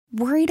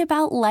Worried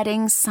about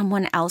letting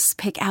someone else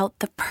pick out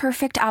the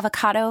perfect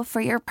avocado for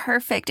your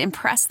perfect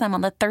impress them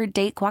on the third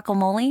date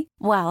guacamole?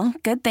 Well,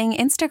 good thing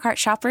Instacart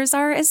shoppers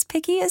are as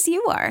picky as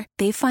you are.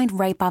 They find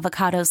ripe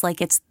avocados like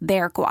it's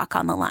their guac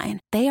on the line.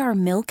 They are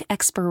milk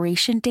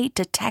expiration date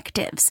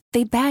detectives.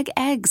 They bag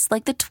eggs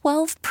like the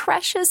 12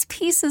 precious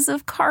pieces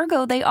of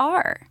cargo they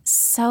are.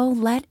 So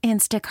let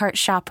Instacart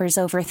shoppers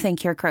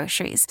overthink your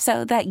groceries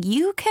so that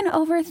you can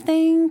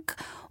overthink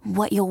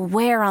what you'll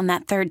wear on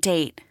that third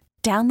date.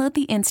 Download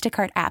the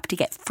Instacart app to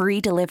get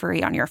free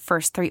delivery on your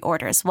first 3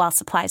 orders while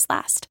supplies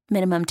last.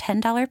 Minimum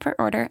 $10 per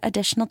order.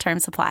 Additional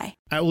terms apply.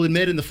 I will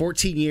admit, in the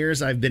 14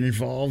 years I've been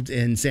involved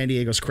in San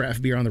Diego's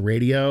craft beer on the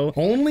radio,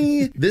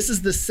 this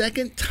is the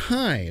second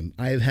time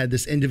I've had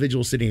this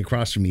individual sitting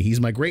across from me. He's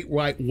my great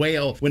white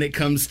whale when it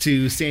comes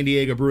to San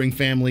Diego brewing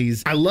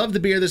families. I love the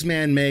beer this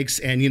man makes,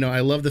 and, I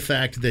love the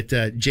fact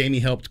that Jamie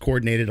helped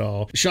coordinate it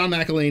all. Shawn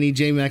Mcilhenny,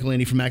 Jamie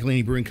Mcilhenny from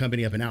Mcilhenny Brewing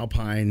Company up in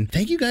Alpine.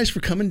 Thank you guys for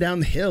coming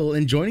down the hill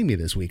and joining me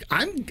this week.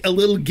 I'm a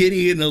little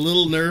giddy and a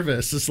little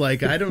nervous. It's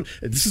like,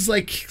 this is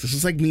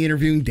like me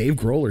interviewing Dave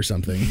Grohl or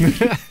something.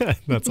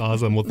 That's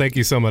awesome. Well, thank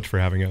you so much for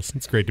having us.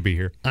 It's great to be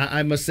here.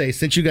 I must say,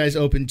 since you guys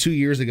opened 2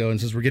 years ago, and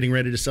since we're getting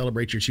ready to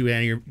celebrate your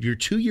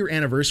 2-year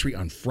anniversary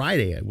on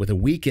Friday with a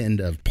weekend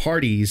of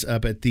parties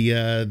up at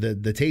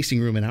the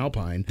tasting room in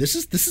Alpine, this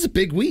is a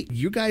big week.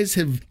 You guys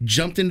have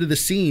jumped into the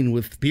scene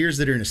with beers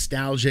that are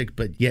nostalgic,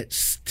 but yet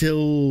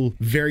still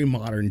very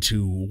modern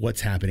to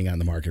what's happening on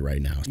the market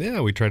right now.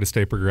 Yeah, we try to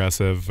stay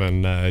progressive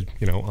and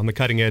on the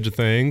cutting edge of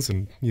things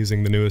and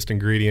using the newest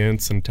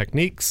ingredients and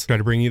techniques. Try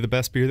to bring you the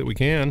best beer that we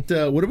can.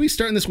 What are we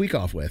starting this week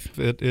off with?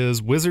 It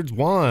is Wizard's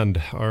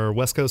Wand, our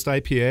West Coast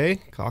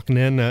IPA, clocking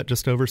in at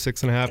just over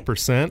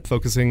 6.5%,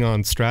 focusing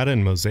on Strata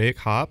and Mosaic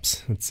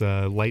hops. It's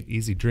a light,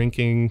 easy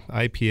drinking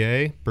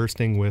IPA,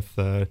 bursting with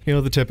the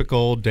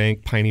typical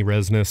dank, piney,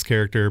 resinous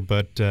character,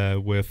 but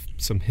with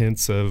some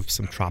hints of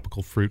some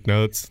tropical fruit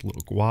notes, a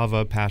little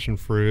guava, passion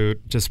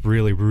fruit, just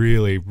really,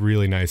 really,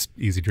 really nice,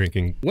 easy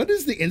drinking. What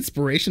is the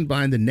inspiration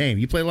behind the name?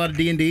 You play a lot of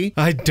D&D?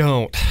 I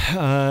don't.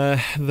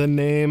 The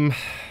name...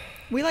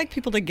 We like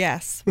people to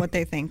guess what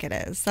they think it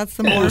is. That's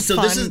the more fun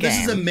this is game.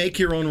 This is a make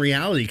your own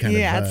reality kind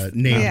of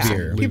name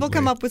beer. People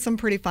come up with some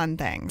pretty fun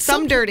things.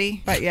 Some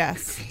dirty, but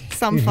yes,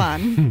 some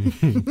fun.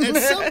 At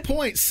some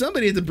point,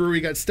 somebody at the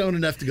brewery got stoned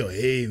enough to go,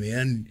 "Hey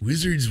man,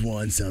 Wizard's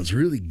Wand sounds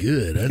really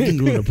good. I think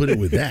I'm going to put it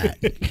with that."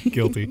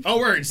 Guilty. Oh,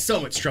 we're in so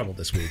much trouble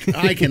this week.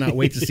 I cannot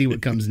wait to see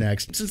what comes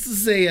next. Since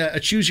this is a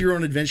choose your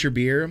own adventure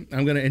beer,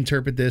 I'm going to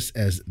interpret this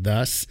as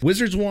thus: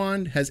 Wizard's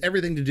Wand has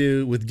everything to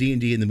do with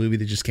D&D in the movie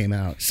that just came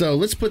out. So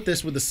let's put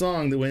this with the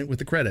song that went with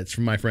the credits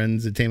from my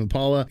friends at Tame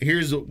Impala.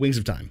 Here's Wings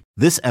of Time.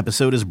 This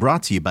episode is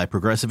brought to you by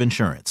Progressive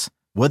Insurance.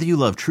 Whether you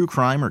love true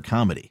crime or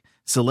comedy,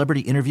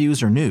 celebrity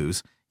interviews or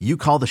news, you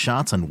call the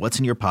shots on what's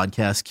in your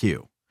podcast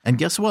queue. And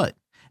guess what?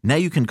 Now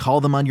you can call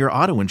them on your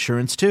auto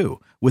insurance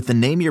too with the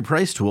Name Your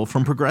Price tool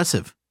from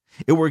Progressive.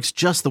 It works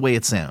just the way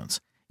it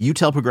sounds. You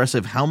tell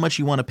Progressive how much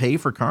you want to pay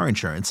for car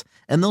insurance,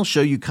 and they'll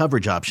show you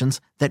coverage options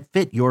that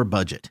fit your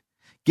budget.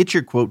 Get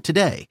your quote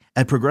today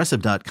at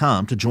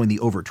Progressive.com to join the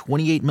over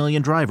 28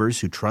 million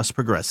drivers who trust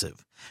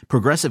Progressive.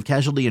 Progressive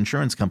Casualty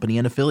Insurance Company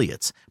and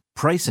Affiliates.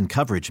 Price and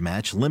coverage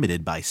match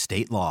limited by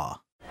state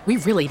law. We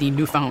really need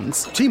new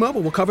phones.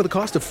 T-Mobile will cover the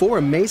cost of 4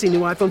 amazing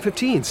new iPhone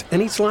 15s,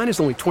 and each line is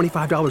only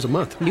 $25 a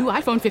month. New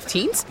iPhone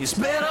 15s? It's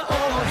better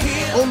over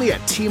here. Only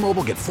at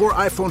T-Mobile, get 4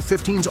 iPhone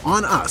 15s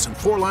on us and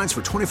 4 lines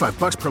for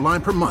 $25 per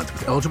line per month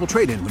with eligible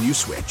trade-in when you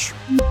switch.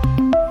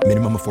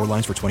 Minimum of 4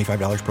 lines for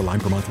 $25 per line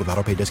per month with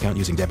autopay discount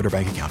using debit or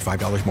bank account.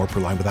 $5 more per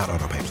line without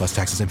autopay, plus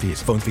taxes and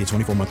fees. Phone fee at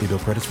 24 monthly bill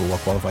credits for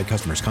well-qualified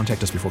customers.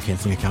 Contact us before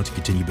canceling account to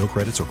continue bill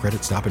credits or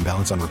credit stop and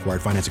balance on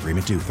required finance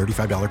agreement due.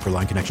 $35 per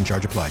line connection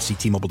charge applies. See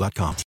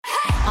T-Mobile.com.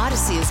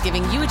 Odyssey is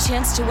giving you a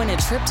chance to win a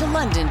trip to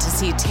London to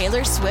see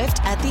Taylor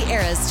Swift at the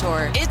Eras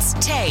Tour. It's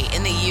Tay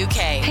in the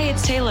UK. Hey,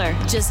 it's Taylor.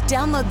 Just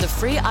download the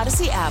free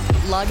Odyssey app,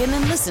 log in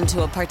and listen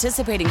to a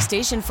participating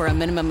station for a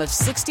minimum of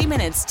 60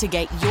 minutes to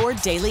get your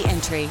daily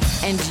entry.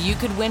 And you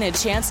could win a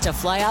chance to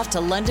fly off to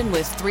London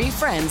with 3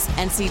 friends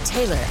and see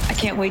Taylor. I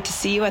can't wait to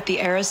see you at the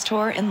Eras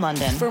Tour in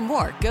London. For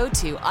more, go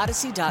to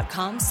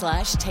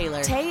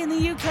odyssey.com/Taylor. Tay in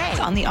the UK. It's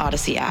on the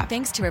Odyssey app.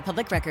 Thanks to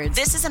Republic Records.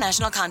 This is a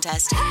national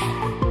contest.